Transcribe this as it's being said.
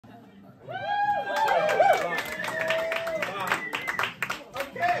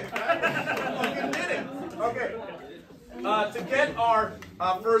to get our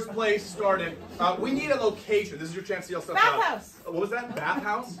first place started, we need a location. This is your chance to yell stuff out. Bathhouse. What was that?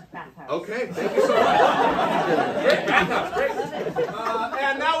 Bathhouse? Bathhouse. Okay, thank you so much. Great, bathhouse, great.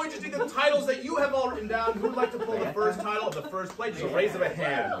 And now we just need the titles that you have all written down. Who would like to pull the first title of the first place? So raise of a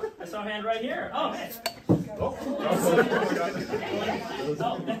hand. I saw a hand right here. Oh, man. Oh. Go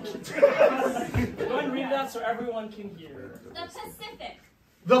ahead and read it out so everyone can hear. The Pacific.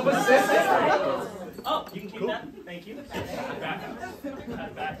 The Pacific? Oh, you can keep that. Thank you. Backhouse.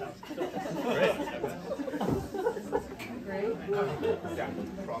 Backhouse. Great. Yeah,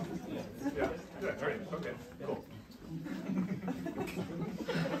 problem. Yeah, good, all right, okay, cool.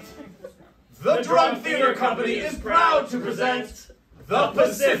 The Drum Theater Company is proud to present The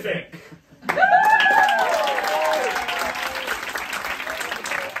Pacific.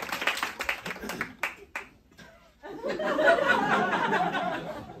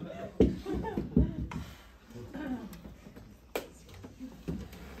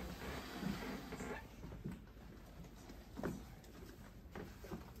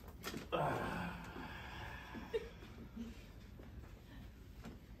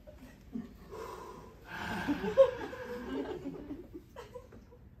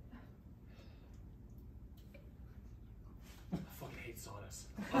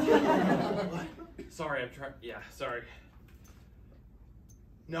 Sorry, I'm trying. Yeah, sorry.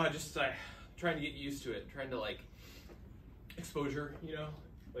 No, just trying to get used to it. Trying to like exposure, you know.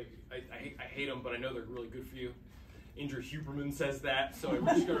 Like I hate them, but I know they're really good for you. Andrew Huberman says that, so I'm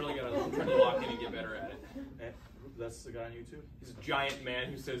just really gotta try to lock in and get better at it. And that's the guy on YouTube? He's a giant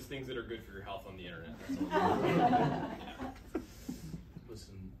man who says things that are good for your health on the internet.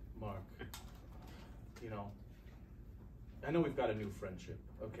 Listen, Mark. You know, I know we've got a new friendship,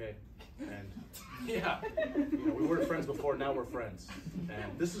 okay? And Yeah. you know, we weren't friends before, now we're friends.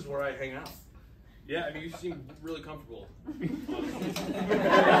 And this is where I hang out. Yeah, I mean, you seem really comfortable. By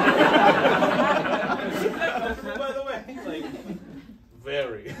the way, like,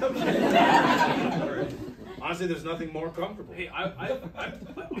 Very. Honestly, there's nothing more comfortable. hey, I'm in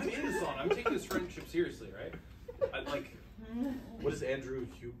the sauna. I'm taking this friendship seriously, right? What is Andrew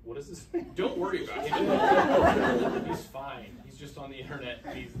Hugh? What is his name? Don't worry about him. He's fine. He's just on the internet.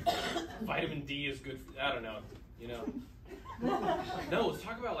 Vitamin D is good for, I don't know, you know. No, let's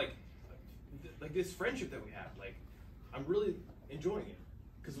talk about like this friendship that we have. Like, I'm really enjoying it.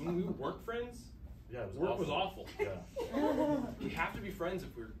 Because when we weren't friends, Yeah, it was work awful. was awful. Yeah, We have to be friends if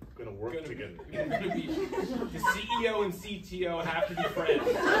we're gonna work together. We're gonna be, the CEO and CTO have to be friends.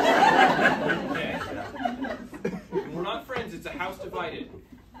 Okay? When we're not friends, it's a house divided.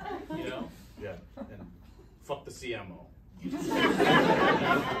 You know? Yeah, and fuck the CMO. We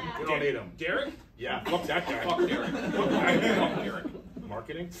don't need him. Derek? Yeah, fuck that guy. Fuck Derek. Fuck Derek.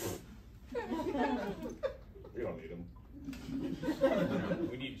 Marketing? We don't need him.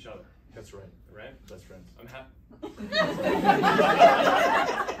 We need each other, That's right. right? Best friends. I'm happy.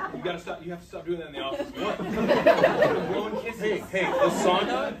 You gotta stop. You have to stop doing that in the office. What? Blowing kisses. Hey, the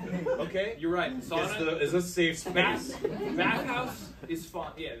sauna, okay, You're right. Sauna is a safe space. bathhouse is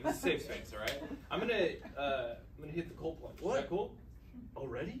fun. Yeah, this is safe space. All right. I'm gonna hit the cold plunge. What? Is that cool?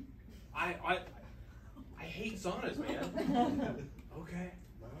 Already? I hate saunas, man. Okay.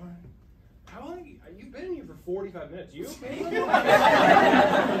 All right. How long? You've been in here for 45 minutes. You okay?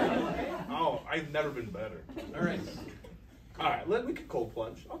 Oh, I've never been better. All right. All right, we could cold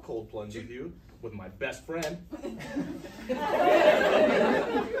plunge. I'll cold plunge with you, with my best friend. Yeah.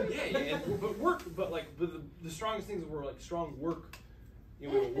 But the strongest things were like strong work. You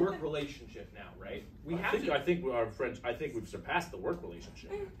know, we have a work relationship now, right? I think our friends. I think we've surpassed the work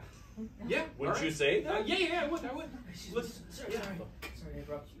relationship. Yeah. Wouldn't all you right. say? Yeah, I would. Sorry to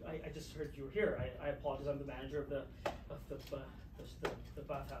interrupt you. I just heard you were here. I apologize. I'm the manager of the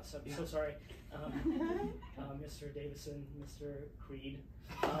bathhouse. I'm so sorry, Mr. Davison, Mr. Creed.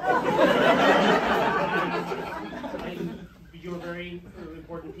 You were very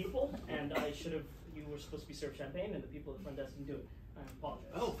important people, and you were supposed to be served champagne, and the people at the front desk didn't do it. I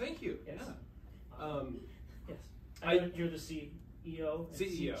apologize. Oh, thank you. Yes. Yeah. Yes. I know you're the CEO and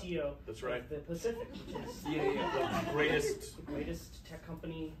CEO. CTO. That's right. Of the Pacific, which is Yeah. The greatest the greatest tech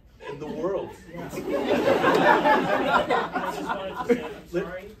company. in the world. Yeah. I just wanted to say, I'm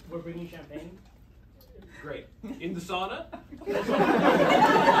sorry, we're bringing champagne. Great. In the sauna?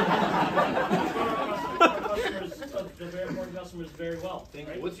 The very important customers very well. Thank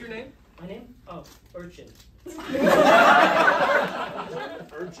right? you. What's your name? My name? Oh, Urchin.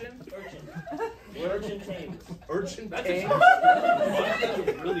 Urchin? Urchin. Urchin Thames. Urchin That's Tang? a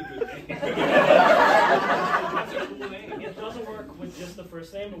really good name. That's a cool name. It doesn't work with just the first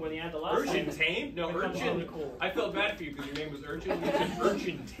first name, but when you add the last name, Urchin Tame? No, it becomes really Urchin. cool. I felt bad for you because your name was Urchin. You said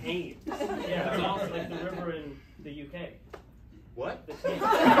Urchin Tame. Yeah, That's it's awesome. like the river in the UK. What? The Thames.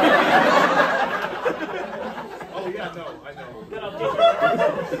 Oh yeah, no, I know. Gotta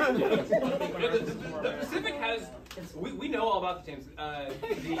Yeah, the Pacific has. We know all about the Thames.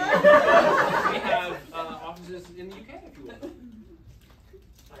 We have offices in the UK, if you will.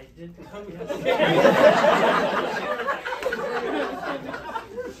 I did.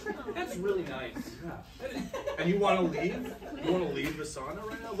 That's really nice. And you want to leave? You want to leave the sauna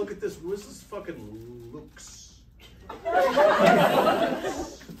right now? Look at this. This is fucking looks.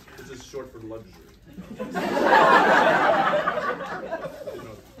 This is short for luxury.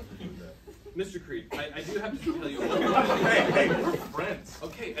 Mr. Creed, I do have to tell you. Hey, we're friends.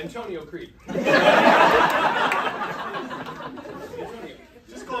 Okay, Antonio Creed.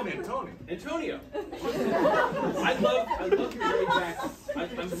 Just call me Antonio. Antonio. I love your very back. I'm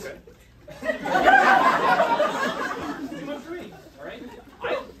agree. All right.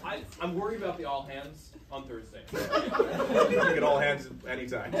 I'm worried about the all hands on Thursday. You can get all hands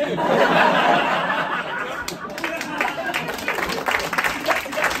anytime.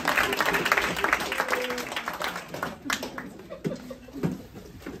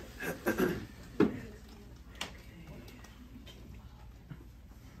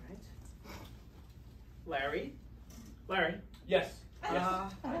 Larry, Yes.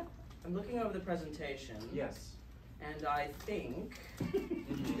 I'm looking over the presentation. Yes. And I think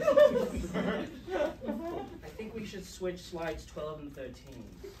we should switch slides 12 and 13.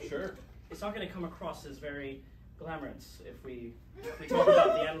 Sure. It's not going to come across as very glamorous if we talk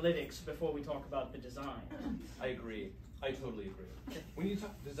about the analytics before we talk about the design. I agree. I totally agree. When you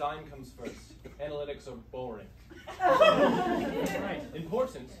talk, design comes first. Analytics are boring. Right.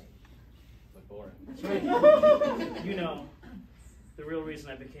 Important, but boring. That's right. You know, the real reason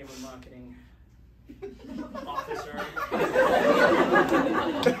I became a marketing officer,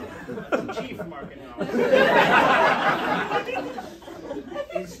 chief marketing officer,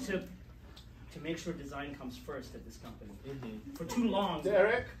 is to make sure design comes first at this company. Mm-hmm. For too long.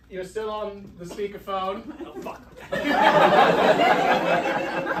 Derek, you're still on the speakerphone. Oh, fuck. I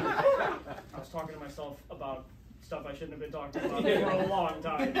was talking to myself about stuff I shouldn't have been talking about for a long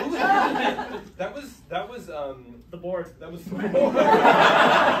time. That was The board. that was I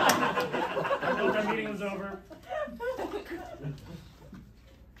thought that meeting was over.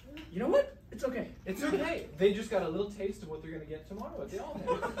 You know what? It's okay. It's okay. They just got a little taste of what they're gonna get tomorrow at the all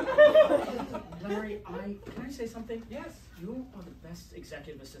hands. Larry, can I say something? Yes. You are the best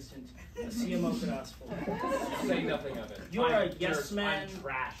executive assistant a CMO could ask for. Say nothing of it. You're I'm a yes dirt. man. I'm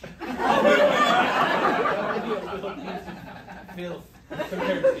trash. Filth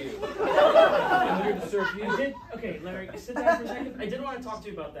compared to you. I'm here to serve you. Okay, Larry, sit down for a second. I did want to talk to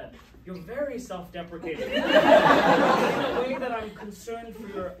you about that. You're very self-deprecating. In a way that I'm concerned for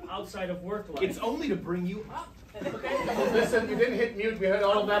your outside of work life. It's only to bring you up. Okay? Listen, you didn't hit mute. We heard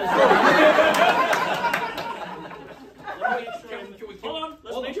all of that as well. Let me make sure hold on.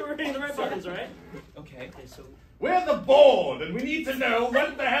 Let's make sure we're hitting the right buttons, all right? Okay. Okay, so We're the board, and we need to know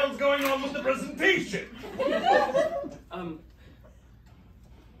what the hell's going on with the presentation.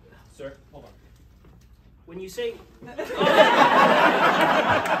 Sir, hold on. when you say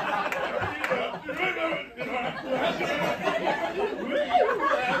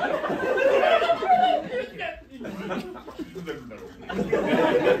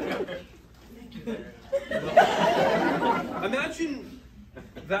Imagine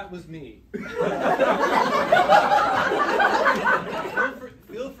that was me. Feel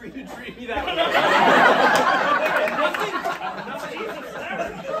free to treat me that way.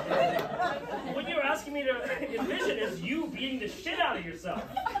 what you're asking me to envision is you beating the shit out of yourself.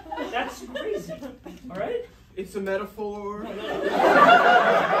 That's crazy. All right? It's a metaphor. I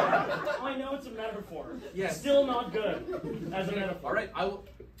know it's a metaphor. Yes. Still not good as a metaphor. All right, I will.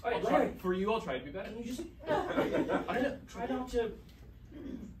 All right, I'll try, Larry. for you, I'll try to be better. Can you just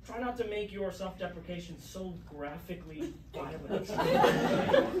try not to make your self-deprecation so graphically violent.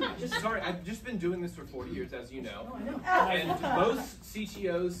 Sorry, I've just been doing this for 40 years, as you know. No, I know. And most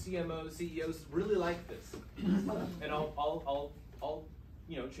CTOs, CMOs, CEOs really like this. And I'll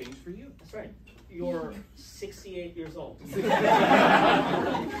change for you. That's right. You're 68 years old. You're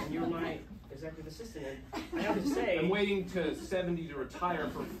my executive assistant. And I have to say, I'm waiting to 70 to retire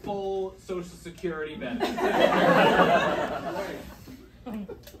for full Social Security benefits. I'm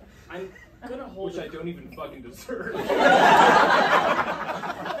gonna hold Which I don't even fucking deserve.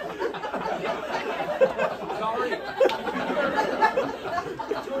 Sorry.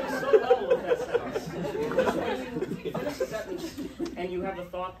 You're doing so well with that sentence. When you finish a sentence and you have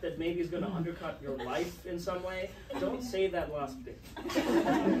thought that maybe is going to undercut your life in some way, don't say that last bit.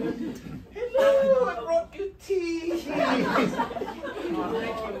 Hello, I brought you tea. Oh,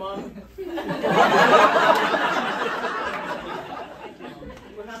 thank you, Mom.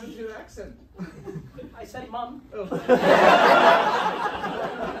 What happened to your accent? I said Mom. Oh.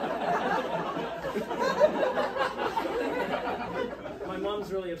 My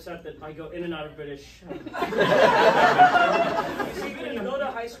mom's really upset that I go in and out of British. See, when you go to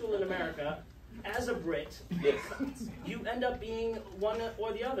high school in America, as a Brit, you end up being one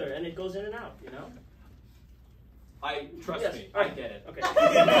or the other, and it goes in and out, you know? Trust Yes. me, All I right. get it. Okay.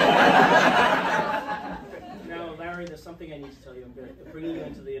 Now, Larry, there's something I need to tell you. I'm bringing you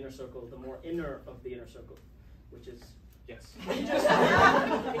into the inner circle, the more inner of the inner circle, which is... Yes. Can you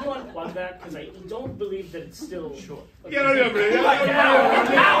unplug that? Because I don't believe that it's still... Sure. Okay.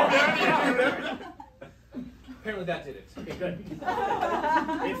 Apparently that did it. Okay, good.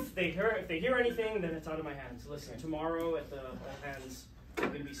 If they hear anything, then it's out of my hands. Listen, tomorrow at the All Hands, I'm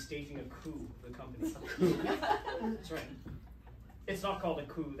going to be staging a coup for the company. A coup. That's right. It's not called a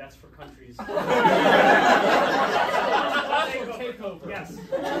coup. That's for countries. Takeover. Yes.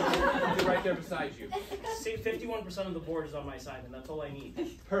 I'll be right there beside you. Say 51% of the board is on my side, and that's all I need.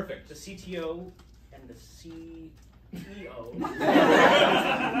 Perfect. The CTO and the CEO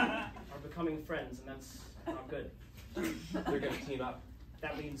are becoming friends, and that's not good. They're going to team up.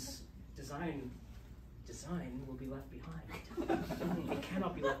 That means design will be left behind. It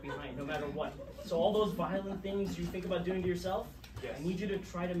cannot be left behind, no matter what. So all those violent things you think about doing to yourself, yes. I need you to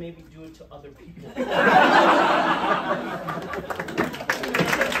try to maybe do it to other people.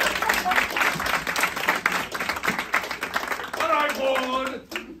 All right, board.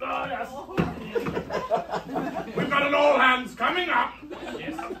 We've got an all hands coming up.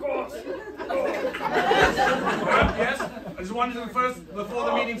 Yes, of course. Yes, I just wanted to before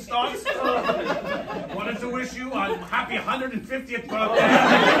the meeting starts, wanted to wish you a happy 150th birthday.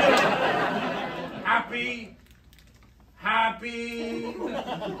 Happy.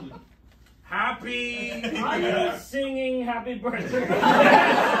 I'm singing happy birthday.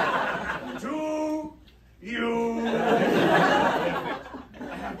 To you. I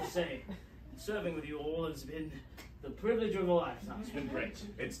have to say, serving with you all has been the privilege of a lifetime. It's been great.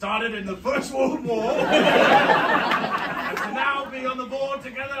 It started in the First World War. And to now be on the board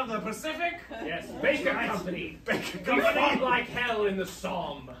together of the Pacific. Yes, Baker Company. Baker We Company. fought like hell in the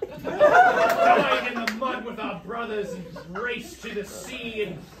Somme. Dying in the mud with our brothers and raced to the sea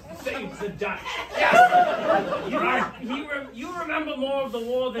and saved the Dutch. You remember more of the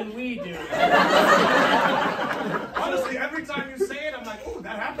war than we do. Honestly, every time you say it, I'm like, oh,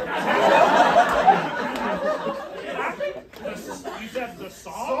 that happened. It happened? You said the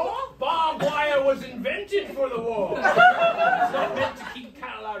Somme? Barbed wire was invented for the war. It's not meant to keep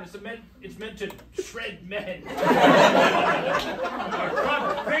cattle out. It's meant to shred men.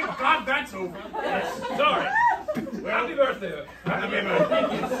 God, thank God that's over. Yes. Sorry. Well, happy birthday. Happy birthday.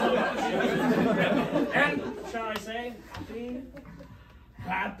 Thank you so much. And, shall I say,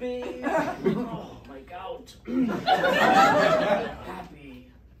 happy, oh my gout. Happy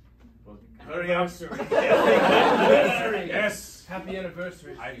Hurry up. anniversary. Yes. Happy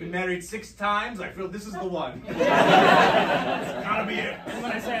anniversary. I've been married 6 times. I feel this is the one. It's gotta be it. And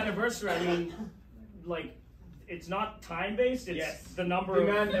when I say anniversary, I mean, like, it's not time-based, it's Yes. the number The of...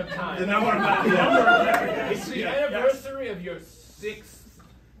 amount of time. The number of times. It's the anniversary of your 6th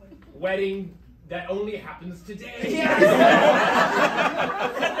wedding that only happens today.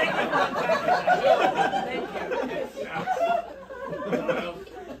 Well,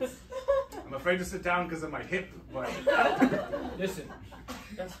 I'm afraid to sit down because of my hip, but Listen,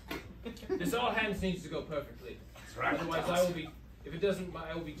 this all hands needs to go perfectly. that's right. Otherwise, I will be. If it doesn't,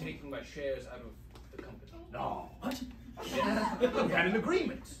 I will be taking my shares out of the company. No. What? We had an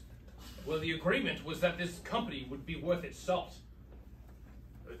agreement. Well, the agreement was that this company would be worth its salt.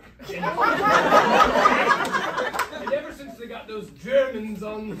 And ever since they got those Germans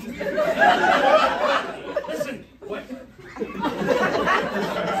on... Listen, What?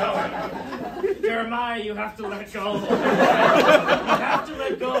 Jeremiah, you have to let go. You have to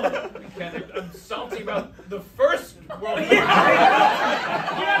let go. I'm salty about the first World War. You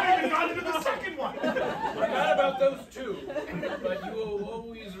haven't even gone into the second one. I'm not about those two. But you will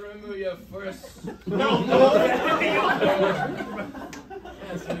always remember your first...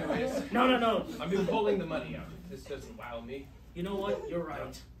 Yes, anyways. No. I've been pulling the money out. This doesn't wow me. You know what? You're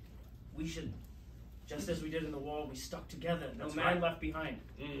right. We should Just as we did in the war, we stuck together. No That's man right. left behind.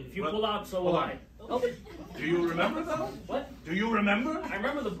 If you Well, pull out, so will hold I. on. Oh, Do you remember though? what? Do you remember? I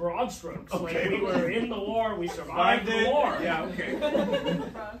remember the broad strokes. Okay. Like we were in the war, we survived the war. Yeah, okay.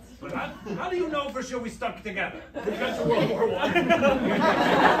 But how do you know for sure we stuck together? We got to World War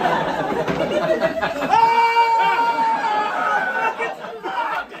I.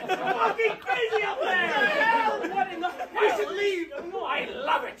 Fucking crazy up there! What in the hell? I should leave. No, I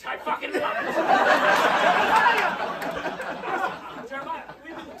love it. I fucking love it. Jeremiah,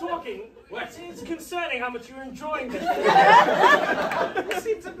 we've been talking. It's concerning how much you're enjoying this. You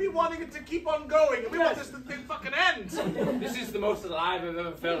seem to be wanting it to keep on going. We want this to fucking end. This is the most alive I've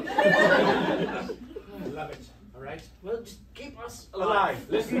ever felt. I love it. All right. Well, just keep us Alive.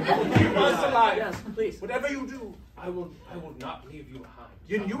 Listen, Keep us alive. Yes, please. Whatever you do, I will not leave you behind.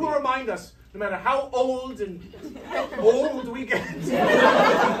 you will remind us, no matter how old we get.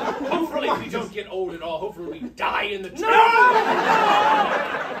 Hopefully we don't get old at all. Hopefully we die in the No!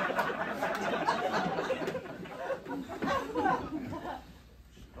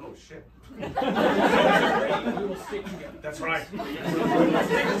 Oh shit. We will stick together. That's right. We'll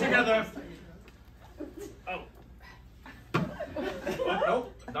stick together. Oh. What?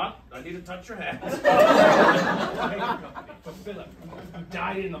 Nope. Not. I need to touch your hands. But Philip, you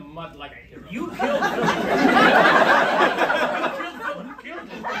died in the mud like a hero. You killed Philip. You killed Philip. Killed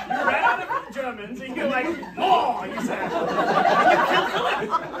him. You ran out of the Germans and you're like, more, you said. And you killed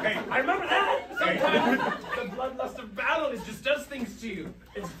Philip. Hey, I remember that. Sometimes the bloodlust of battle is just does things to you.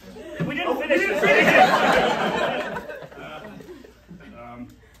 We didn't finish it.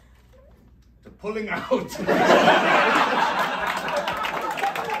 to pulling out.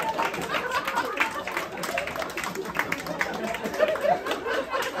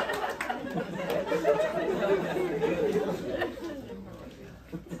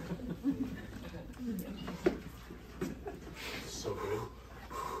 So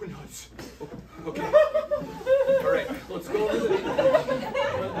good. Nuts. Okay. All right.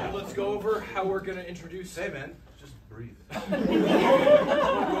 Let's go over how we're gonna introduce. Hey man, just breathe. Go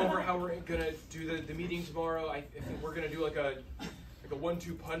over how we're gonna do the meeting tomorrow. I think we're gonna do like a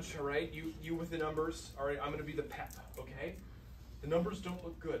 1-2 punch. All right. You with the numbers. All right. I'm gonna be the pep. Okay. The numbers don't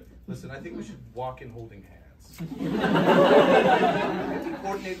look good. Listen, I think we should walk in holding hands.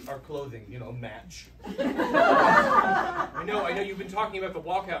 Coordinate our clothing, match. I know you've been talking about the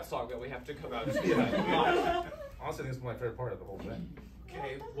walkout song that we have to come out to. Yeah. Honestly, I think it's my favorite part of the whole thing.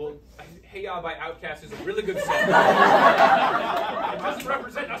 Okay, well, Hey Ya by Outkast is a really good song. It doesn't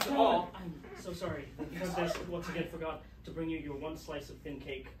represent us at all. I'm so sorry. The front desk once again forgot to bring you your one slice of thin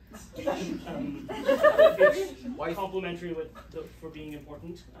cake. It's complimentary for being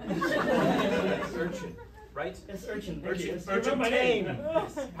important. Urchin, right? It's Urchin. Urchin. You Urchin remember my Tame. name.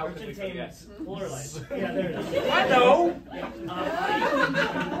 How could we Urchin Tame forget? pluralized. Yeah, there it is. I know! Yeah,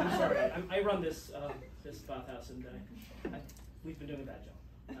 I'm sorry. I run this bathhouse and we've been doing a bad job.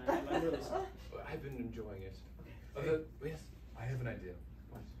 I'm really sorry. I've been enjoying it. Yes. I have an idea.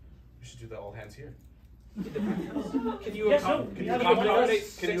 What? We should do the all hands here. Can you Yes, no, we have a accommodate glass.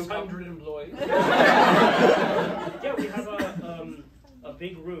 600 employees? Yeah, we have a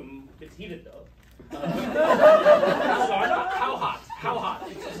big room. It's heated though. Sauna? How hot? How hot?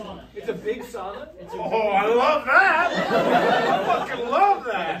 It's a sauna. It's a big sauna? It's a Oh, I love that! I fucking love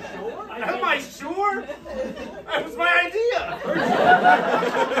that! I Am I sure? That was my idea!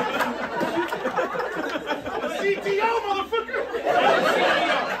 I'm the CTO, motherfucker!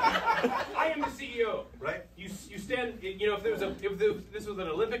 I am the CEO. Right? You stand. If this was an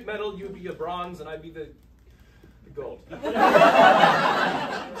Olympic medal, you would be the bronze, and I'd be the gold. What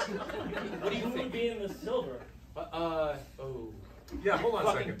do you Who would think? be in the silver? Oh. Yeah, hold on a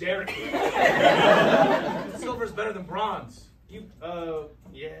Fucking second. Derek. Silver's better than bronze. You.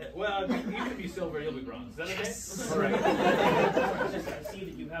 Yeah. Well, you can be silver, you'll be bronze. Is that okay? Yes. All right. I see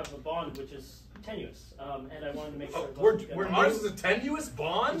that you have a bond which is tenuous, and I wanted to make sure. it We're wasn't together. ours is a tenuous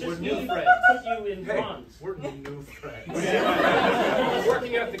bond? Just we're new new friends. friends. Put you in Hey, bronze. we're new friends. We're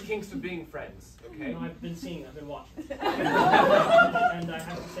working out the kinks of being friends. Okay. No, I've been watching. And I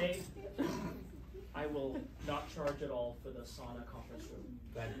have to say, I will not charge at all for the sauna conference room.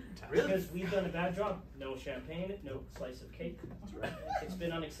 Fantastic. Because we've done a bad job. No champagne, no slice of cake. That's right. It's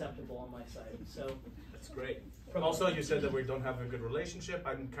been unacceptable on my side. So, That's great. Also, you said that we don't have a good relationship.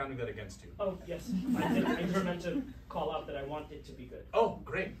 I'm counting that against you. oh yes, I never meant to call out that I want it to be good. Oh,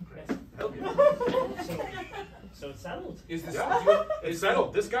 great. Great. Yes. Hell yeah. So it's settled. Is this? Yeah. It's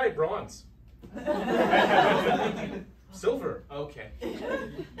settled. This guy, bronze. Silver. Okay.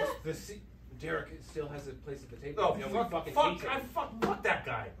 Derek still has a place at the table. Oh, You know, we fuck fucking hate him. that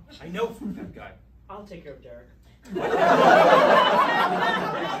guy. I know fuck that guy. I'll take care of Derek.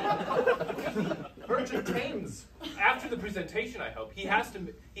 Merchant Thames. After the presentation, I hope he has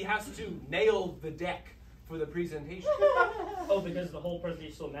to nail the deck for the presentation. Oh, because the whole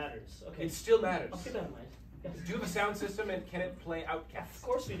presentation still matters. Okay. It still matters. I'll keep that in mind. Yes. Do you have a sound system, and can it play Outcast? Of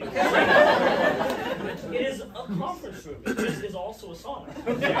course we do. It is a conference room. It just is also a sauna.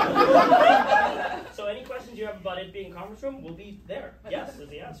 So any questions you have about it being a conference room will be there. Yes is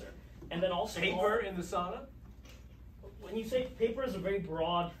the answer. And then also Paper in the sauna? When you say paper is a very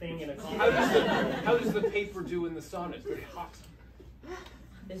broad thing in a conference How does the paper do in the sauna? It's very hot.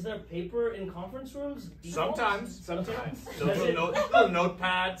 Is there paper in conference rooms? Sometimes. Little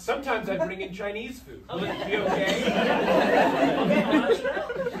notepad. Sometimes I bring in Chinese food. Will Okay. it be okay? Okay, I'll answer that.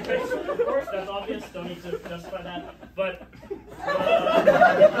 Okay, so of course, that's obvious. Don't need to justify that. But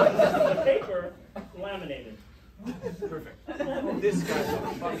the paper laminated. Perfect. This guy's a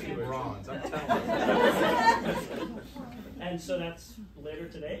fucking bronze, I'm telling you. And so that's later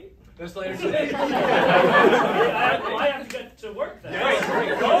today? That's later today. I have to get to work then. Right,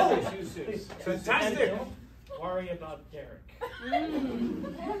 go! Fantastic. And don't worry about Derek. I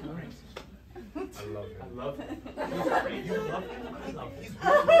love him. I love him. You love him? I love him. He's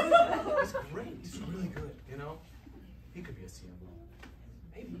great. He's really good, you know? He could be a CMO.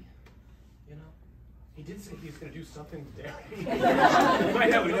 Maybe. You know, he did say he was going to do something with Derek. We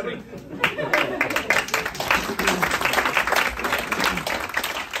might have nobody.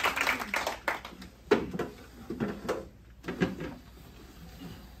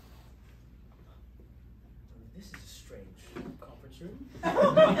 This is a strange conference room.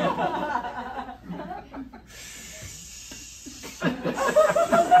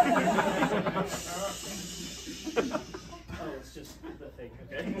 Oh, it's just the thing,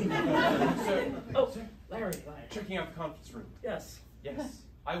 okay? Oh, Larry. Checking out the conference room. Yes. Yes.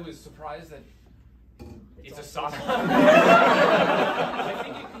 I was surprised that it's a also- sauna. I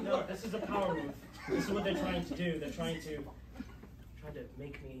think it can No, work. this is a power move. This is what they're trying to do. They're trying to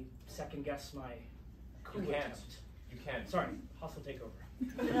make me second guess my coup You can't. attempt. You can't. Sorry, hostile takeover.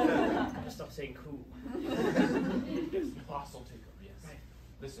 I just stopped saying coup. It's hostile takeover, yes. Right.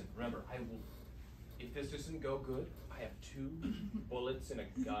 Listen, remember, I will. If this doesn't go good, I have 2 bullets in a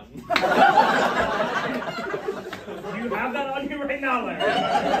gun. You have that on you right now,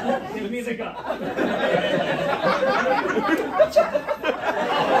 Larry. Give me the gun.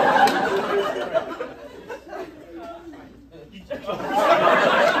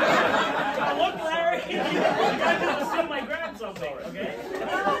 Look, Larry. You guys just assume I grabbed something, okay?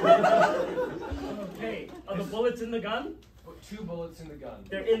 Okay. Are the bullets in the gun? Put 2 bullets in the gun.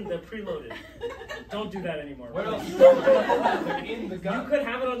 They're preloaded. Don't do that anymore. What else? please. They're in the gun. You could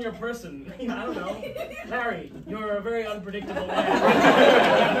have it on your person. I don't know. Larry, you're a very unpredictable man. I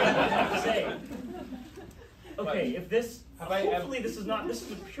have to say. Okay, if this, hopefully this is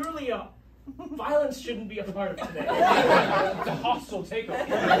purely a, violence shouldn't be a part of today. It's a hostile takeover.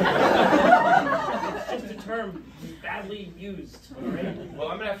 It's just a term badly used, all right? Well,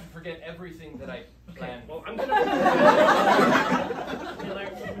 I'm going to have to forget everything that I planned. Well, I'm gonna. Hey,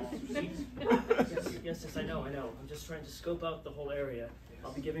 Larry, yes, I know. I'm just trying to scope out the whole area.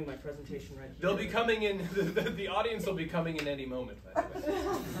 I'll be giving my presentation right here. They'll be coming in, the audience will be coming in any moment, by the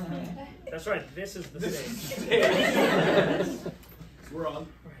way. That's right, this is the stage. We're on. All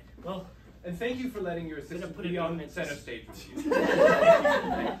right, well, And thank you for letting your assistant put it be on in center stage with you.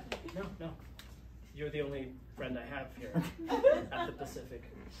 no. You're the only friend I have here at the Pacific.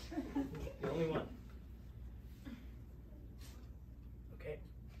 The only one. Okay.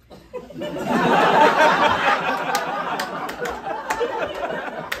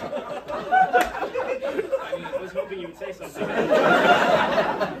 I was hoping you would say something.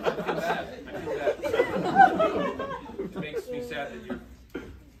 I feel bad. It makes me sad that you're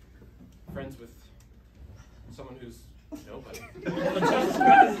friends with someone who's nobody.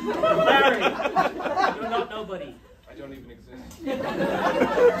 Larry, you're not nobody. I don't even exist.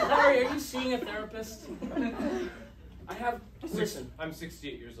 Larry, are you seeing a therapist? I have. Listen. I'm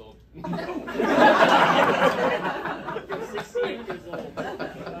 68 years old. You're 68 years old.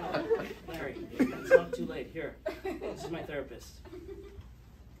 Larry, it's not too late. Here, this is my therapist.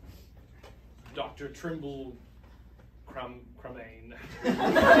 Dr. Trimble Crumane. It's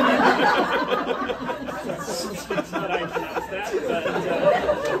not I pronounced that, but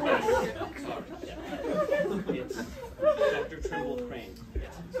sorry. Yeah. It's Dr. Trimble Crane. Yeah.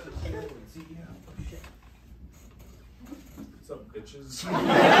 What's up, bitches?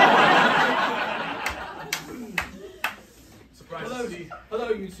 Surprised to see. Hello,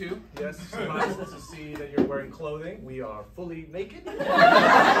 you two. Yes, surprised to see that you're wearing clothing. We are fully naked. Put on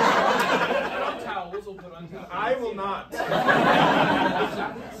towels. We'll put on towels. I will not.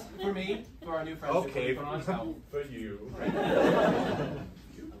 For me, for our new friendship, Okay, we'll put on towel. for you.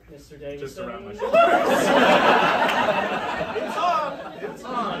 Mr. Davidson. Just around my shoulder. It's on. It's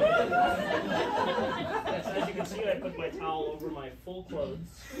on. Yes, as you can see, I put my towel over my full clothes.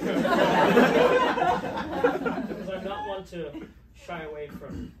 Because I'm not one to shy away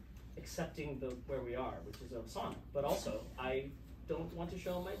from accepting where we are, which is a sauna. But also, I don't want to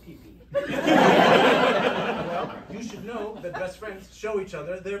show my pee-pee. Well, you should know that best friends show each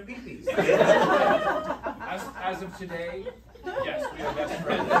other their pee-pees. As of today, yes, we are best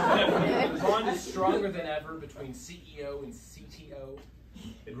friends. The bond is stronger than ever between CEO and CTO.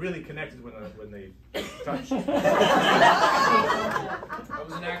 It really connected when they touched. That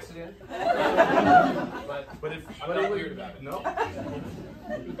was an accident. But I'm not weird about it. No.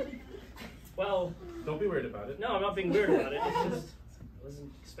 Well, Don't be weird about it. no, I'm not being weird about it. It's just, I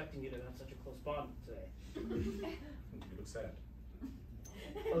wasn't expecting you to have such a close bond today. You look sad.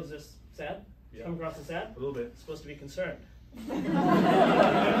 Oh, is this sad? Yeah. Come across as sad? A little bit. Supposed to be concerned.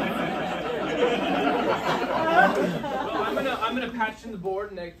 Well, I'm gonna patch in the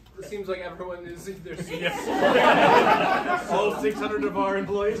board, and it seems like everyone is in their seats. All 600 of our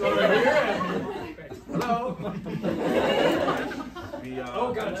employees are here. Hello.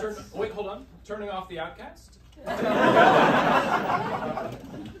 Oh, gotta turn. Wait, hold on. Turning off the outcast. I'm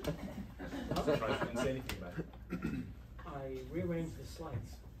surprised you didn't say anything about it. I rearranged the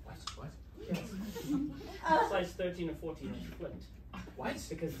slides. What? Yes. Slides 13 and 14 are flipped. What?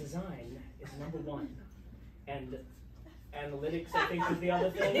 Because design is number one. And analytics, I think, is the other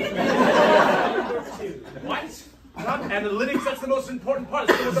thing. Number two. What? Not analytics, that's the most important part.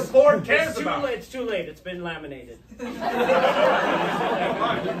 That's what the board cares about. It's too late. It's been laminated.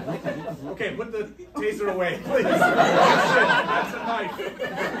 Okay, put the taser away, please. Oh, shit, that's a knife.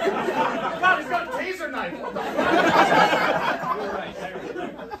 God, he's got a taser knife. What the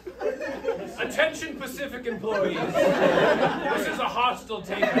fuck? Attention, Pacific employees. This is a hostile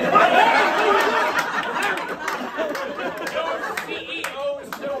takeover. Your CEO is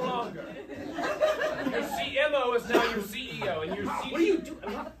no longer. Your CMO is now your CEO, and your What are you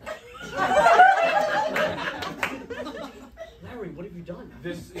doing? Larry, what have you done?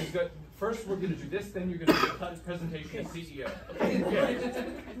 This is good. First, we're going to do this, then you're going to do the presentation as CEO.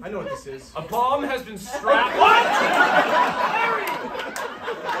 I know what this is. A bomb has been strapped. What? Larry!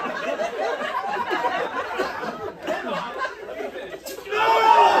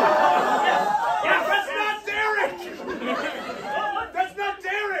 That's not Derek! That's not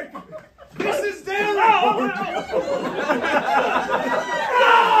Derek! This is Derek!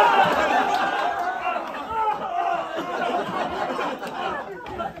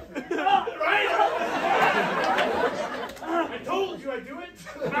 I told you I'd do it!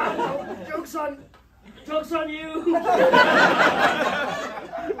 Joke's on you!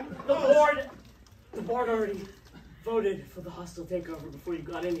 The board already voted for the hostile takeover before you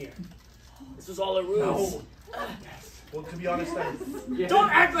got in here. This was all a ruse. No. Well, to be honest, Don't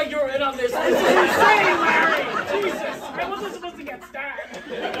act like you're in on this. This is insane, Larry! Jesus! I wasn't supposed to get stabbed.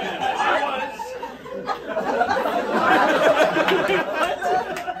 I was.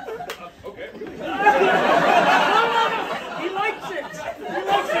 Okay. No. He likes it. He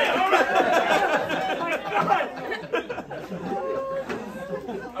likes it. Oh my God.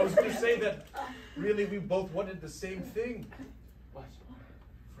 I was going to say that really we both wanted the same thing. What?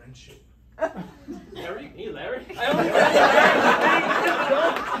 Friendship. Larry? Me, Larry? Never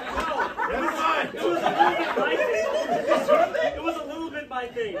mind! It was a little bit my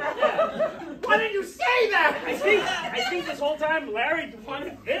thing. Yeah. Why didn't you say that? I think this whole time Larry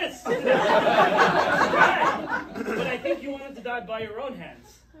wanted this. Right. But I think you wanted to die by your own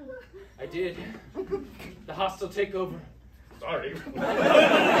hands. I did. The hostile takeover. Sorry.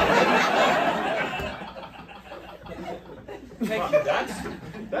 Thank you.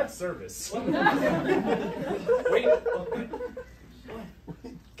 That's service. Wait.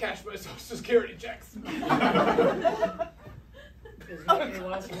 Cash my social security checks. Is that your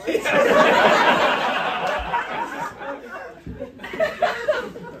last words?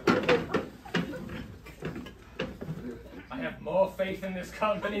 I have more faith in this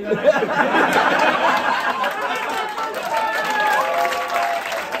company than I